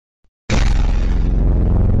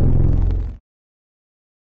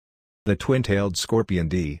The twin-tailed Scorpion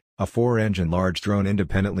D, a four-engine large drone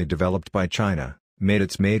independently developed by China, made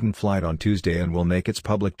its maiden flight on Tuesday and will make its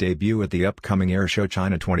public debut at the upcoming Airshow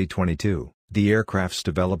China 2022, the aircraft's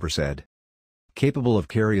developer said. Capable of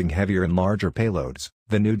carrying heavier and larger payloads,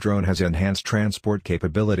 the new drone has enhanced transport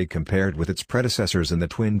capability compared with its predecessors in the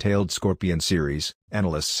twin-tailed Scorpion series,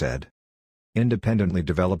 analysts said. Independently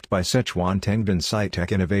developed by Sichuan Tengdan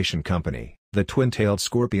Sci-Tech Innovation Company, the twin-tailed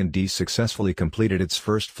Scorpion D successfully completed its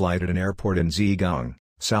first flight at an airport in Zhejiang,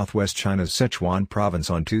 southwest China's Sichuan province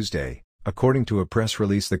on Tuesday, according to a press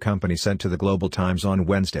release the company sent to the Global Times on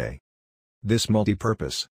Wednesday. This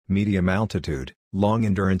multi-purpose, medium-altitude,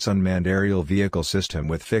 long-endurance unmanned aerial vehicle system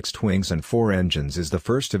with fixed wings and four engines is the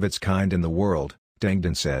first of its kind in the world,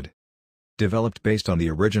 Tengdan said. Developed based on the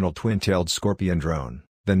original twin-tailed Scorpion drone,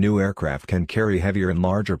 the new aircraft can carry heavier and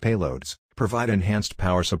larger payloads, provide enhanced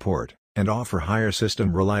power support, and offer higher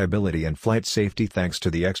system reliability and flight safety thanks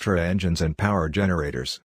to the extra engines and power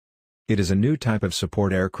generators. It is a new type of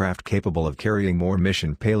support aircraft capable of carrying more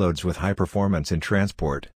mission payloads with high performance in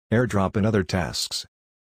transport, airdrop and other tasks.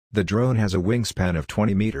 The drone has a wingspan of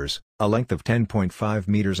 20 meters, a length of 10.5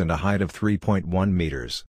 meters and a height of 3.1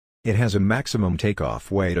 meters. It has a maximum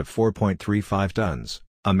takeoff weight of 4.35 tons,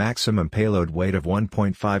 a maximum payload weight of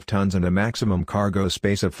 1.5 tons and a maximum cargo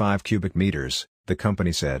space of 5 cubic meters, the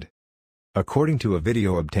company said. According to a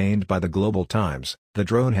video obtained by the Global Times, the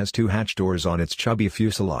drone has two hatch doors on its chubby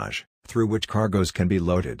fuselage, through which cargoes can be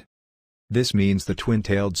loaded. This means the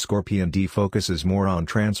twin-tailed Scorpion D focuses more on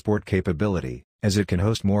transport capability, as it can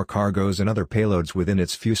host more cargoes and other payloads within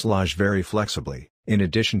its fuselage very flexibly, in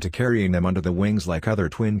addition to carrying them under the wings like other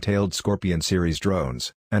twin-tailed Scorpion series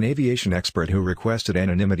drones, an aviation expert who requested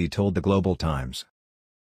anonymity told the Global Times.